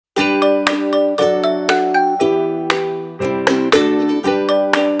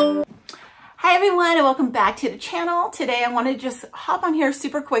everyone, and welcome back to the channel. Today I want to just hop on here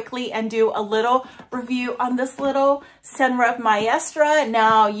super quickly and do a little review on this little Senreve Maestra.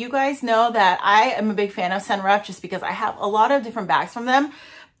 Now you guys know that I am a big fan of Senreve just because I have a lot of different bags from them,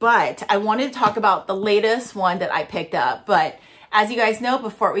 but I wanted to talk about the latest one that I picked up. But as you guys know,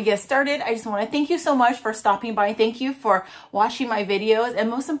 before we get started, I just want to thank you so much for stopping by. Thank you for watching my videos,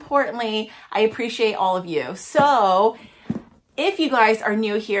 and most importantly, I appreciate all of you. So if you guys are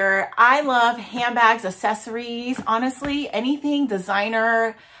new here, I love handbags, accessories, honestly, anything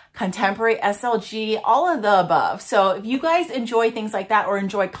designer, contemporary, SLG, all of the above. So if you guys enjoy things like that or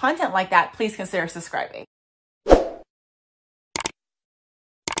enjoy content like that, please consider subscribing.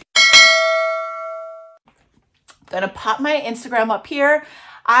 Gonna pop my Instagram up here.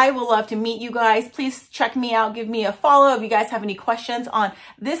 I would love to meet you guys. Please check me out. Give me a follow. If you guys have any questions on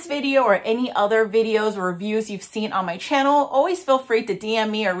this video or any other videos or reviews you've seen on my channel, always feel free to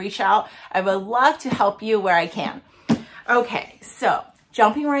DM me or reach out. I would love to help you where I can. Okay, so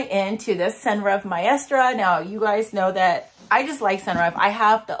jumping right into this Senreve Maestra. Now, you guys know that I just like Senreve. I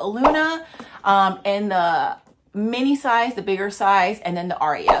have the Aluna in the mini size, the bigger size, and then the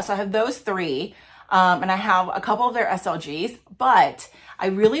Aria. So I have those three. And I have a couple of their SLGs, but I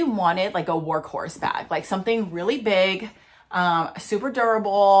really wanted like a workhorse bag, like something really big, super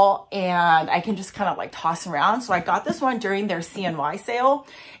durable, and I can just kind of like toss around. So I got this one during their CNY sale.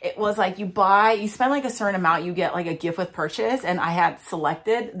 It was like you spend like a certain amount, you get like a gift with purchase. And I had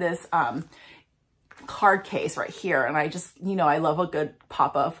selected this card case right here. And I just, you know, I love a good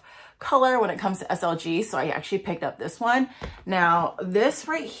pop of color when it comes to SLG, so I actually picked up this one. Now this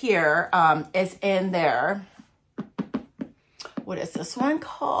right here is in there. What is this one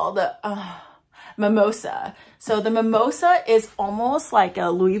called? Mimosa. So the Mimosa is almost like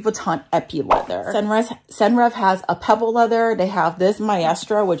a Louis Vuitton epi leather. Senreve has a pebble leather. They have this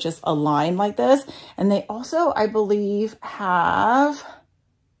Maestra, which is a line like this, and they also, I believe, have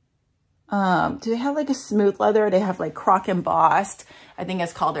do they have like a smooth leather? They have like croc embossed. I think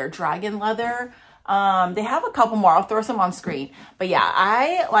it's called their dragon leather. They have a couple more. I'll throw some on screen. But yeah,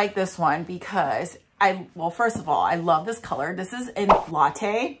 I like this one because well, first of all, I love this color. This is in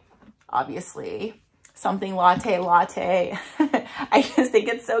Latte, obviously. Somethinglatte. I just think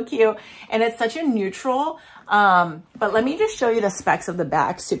it's so cute. And it's such a neutral. But let me just show you the specs of the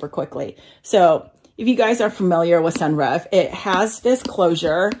bag super quickly. So if you guys are familiar with Senreve, it has this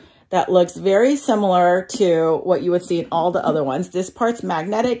closure that looks very similar to what you would see in all the other ones. This part's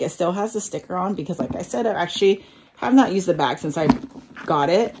magnetic. It still has the sticker on because, like I said, I actually have not used the bag since I got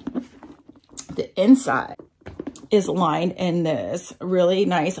it. The inside is lined in this really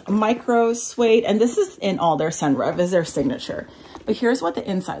nice micro suede, and this is in all their Senreve, is their signature. But here's what the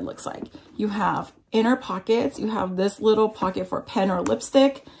inside looks like. You have inner pockets. You have this little pocket for a pen or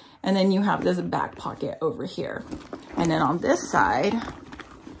lipstick, and then you have this back pocket over here. And then on this side,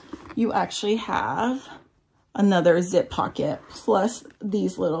 you actually have another zip pocket plus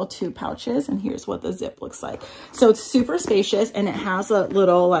these little two pouches, and here's what the zip looks like. So it's super spacious, and it has a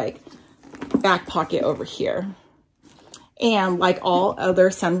little like back pocket over here. And like all other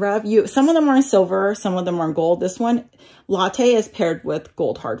Senreve, some of them are in silver, some of them are in gold. This one, Latte, is paired with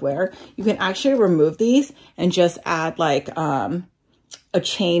gold hardware. You can actually remove these and just add like a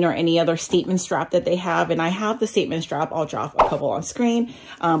chain or any other statement strap that they have. And I have the statement strap. I'll drop a couple on screen,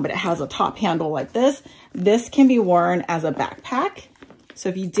 but it has a top handle like this. This can be worn as a backpack. So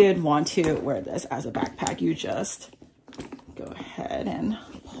if you did want to wear this as a backpack, you just go ahead and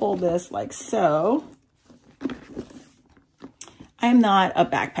pull this like so. I'm not a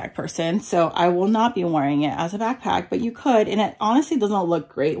backpack person, so I will not be wearing it as a backpack, but you could, and it honestly doesn't look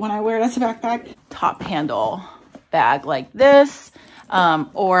great when I wear it as a backpack. Top handle bag like this.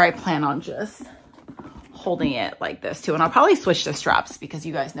 Or I plan on just holding it like this too. And I'll probably switch the straps because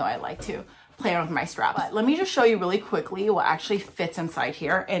you guys know I like to play around with my straps. But let me just show you really quickly what actually fits inside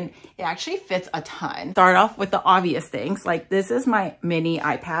here. And it actually fits a ton. Start off with the obvious things. Like this is my mini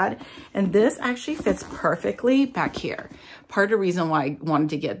iPad, and this actually fits perfectly back here. Part of the reason why I wanted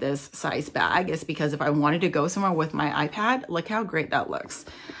to get this size bag is because if I wanted to go somewhere with my iPad, look how great that looks.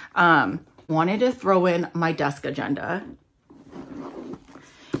 Wanted to throw in my desk agenda.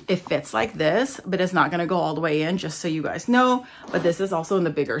 It fits like this, but it's not going to go all the way in, just so you guys know. But this is also in the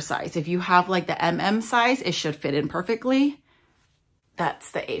bigger size. If you have like the MM size, it should fit in perfectly.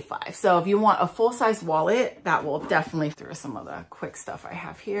 That's the A5. So if you want a full-size wallet, that will definitely through some of the quick stuff I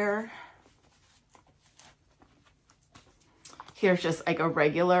have here. Here's just like a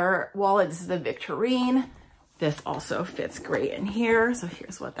regular wallet. This is the Victorine. This also fits great in here. So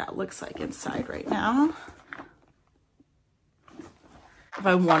here's what that looks like inside right now. if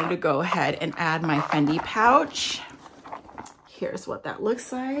I wanted to go ahead and add my Fendi pouch, here's what that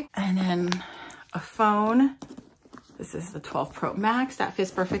looks like. And then a phone. This is the 12 Pro Max. That fits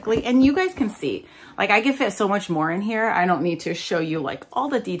perfectly. And you guys can see, like I can fit so much more in here. I don't need to show you like all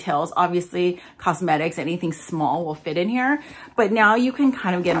the details. Obviously, cosmetics, anything small will fit in here. But now you can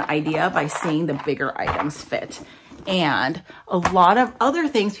kind of get an idea by seeing the bigger items fit. And a lot of other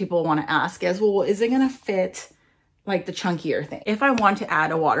things people want to ask is, well, is it going to fit like the chunkier thing? If I want to add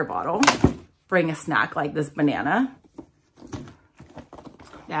a water bottle, bring a snack like this banana,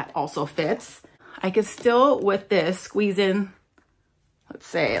 that also fits. I could still, with this, squeeze in, let's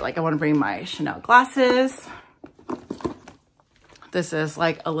say, like I want to bring my Chanel glasses. This is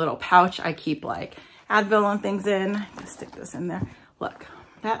like a little pouch I keep like Advil and things in. Just stick this in there. Look,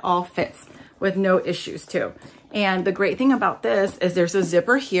 that all fits with no issues too. And the great thing about this is there's a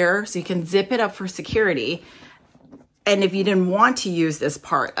zipper here, so you can zip it up for security. And if you didn't want to use this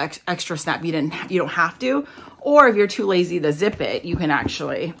part, extra snap, you don't have to. Or if you're too lazy to zip it, you can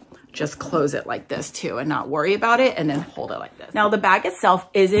actually just close it like this too and not worry about it and then hold it like this. Now the bag itself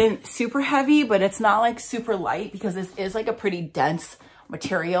isn't super heavy, but it's not like super light because this is like a pretty dense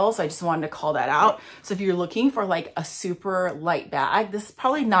material. So I just wanted to call that out. So if you're looking for like a super light bag, this is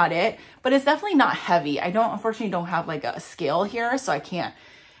probably not it, but it's definitely not heavy. I unfortunately don't have like a scale here, so I can't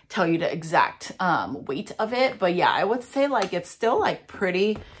tell you the exact weight of it. But yeah, I would say like it's still like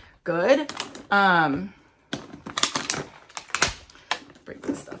pretty good. Bring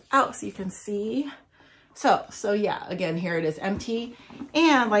this stuff out so you can see. So yeah, again, here it is empty.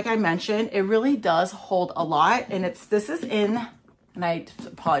 And like I mentioned, it really does hold a lot. And this is in, and I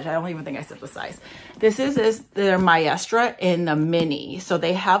apologize, I don't even think I said the size. This is their Maestra in the mini. So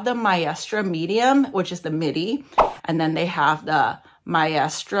they have the Maestra medium, which is the midi. And then they have the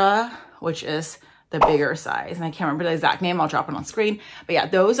Maestra, which is the bigger size. And I can't remember the exact name. I'll drop it on screen. But yeah,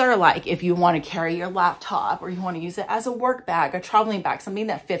 those are like if you want to carry your laptop or you want to use it as a work bag, a traveling bag, something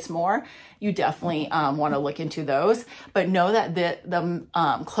that fits more, you definitely want to look into those. But know that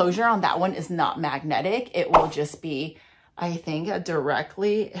the closure on that one is not magnetic. It will just be, I think,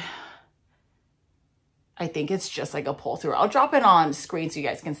 I think it's just like a pull through. I'll drop it on screen so you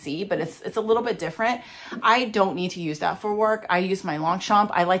guys can see, but it's a little bit different. I don't need to use that for work. I use my Longchamp.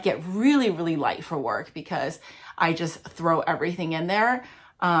 I like it really, really light for work because I just throw everything in there.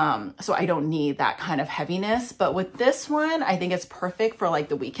 So I don't need that kind of heaviness. But with this one, I think it's perfect for like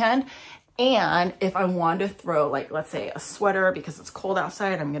the weekend. And if I wanted to throw like, let's say a sweater because it's cold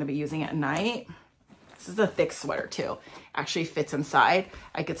outside, I'm going to be using it at night. This is a thick sweater too. Actually fits inside.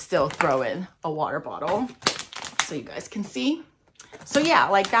 I could still throw in a water bottle so you guys can see. So yeah,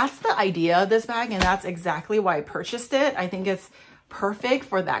 like that's the idea of this bag and that's exactly why I purchased it. I think it's perfect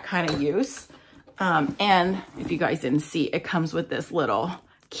for that kind of use. And if you guys didn't see, it comes with this little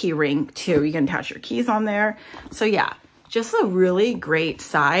key ring too. You can attach your keys on there. So yeah, just a really great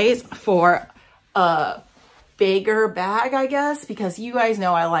size for a bigger bag, I guess, because you guys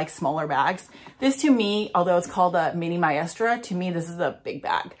know I like smaller bags. This to me, although it's called a Mini Maestra, to me, this is a big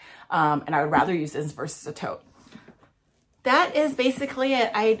bag. And I would rather use this versus a tote. That is basically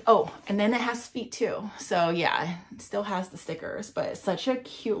it. Oh, and then it has feet too. So yeah, it still has the stickers, but it's such a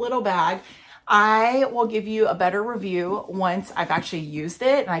cute little bag. I will give you a better review once I've actually used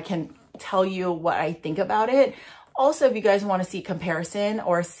it and I can tell you what I think about it. Also, if you guys want to see comparison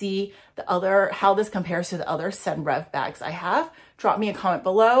or see how this compares to the other Senreve bags I have, drop me a comment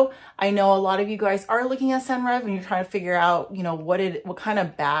below. I know a lot of you guys are looking at Senreve and you're trying to figure out, you know, what kind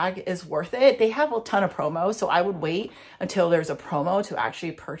of bag is worth it. They have a ton of promos, so I would wait until there's a promo to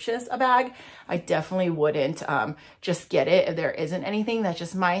actually purchase a bag. I definitely wouldn't just get it if there isn't anything. That's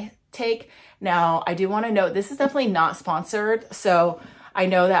just my take. Now, I do want to note, this is definitely not sponsored. So I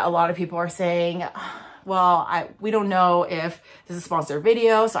know that a lot of people are saying, well, we don't know if this is a sponsored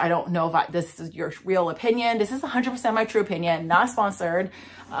video, so I don't know if this is your real opinion. This is 100% my true opinion, not sponsored.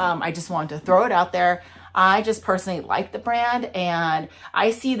 I just wanted to throw it out there. I just personally like the brand, and I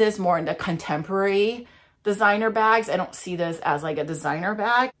see this more in the contemporary designer bags. I don't see this as like a designer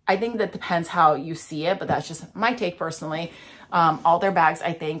bag. I think that depends how you see it, but that's just my take personally. All their bags,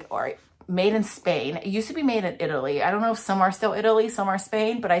 I think, are made in Spain. It used to be made in Italy. I don't know if some are still Italy, some are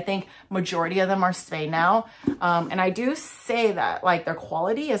Spain, but I think majority of them are Spain now. And I do say that like their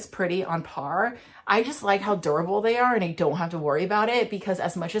quality is pretty on par. I just like how durable they are and I don't have to worry about it because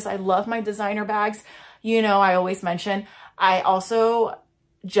as much as I love my designer bags, you know, I always mention, I also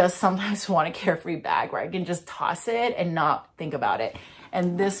just sometimes want a carefree bag where I can just toss it and not think about it.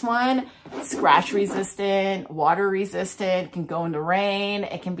 And this one, scratch resistant, water resistant, can go in the rain.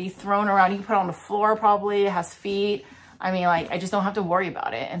 It can be thrown around. You can put it on the floor probably. It has feet. I mean, like, I just don't have to worry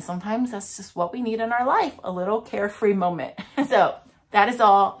about it. And sometimes that's just what we need in our life, a little carefree moment. So that is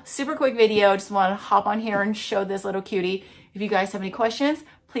all. Super quick video. Just want to hop on here and show this little cutie. If you guys have any questions,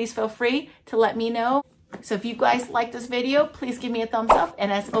 please feel free to let me know. So if you guys like this video, please give me a thumbs up.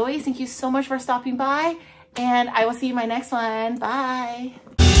 And as always, thank you so much for stopping by. And I will see you in my next one. Bye.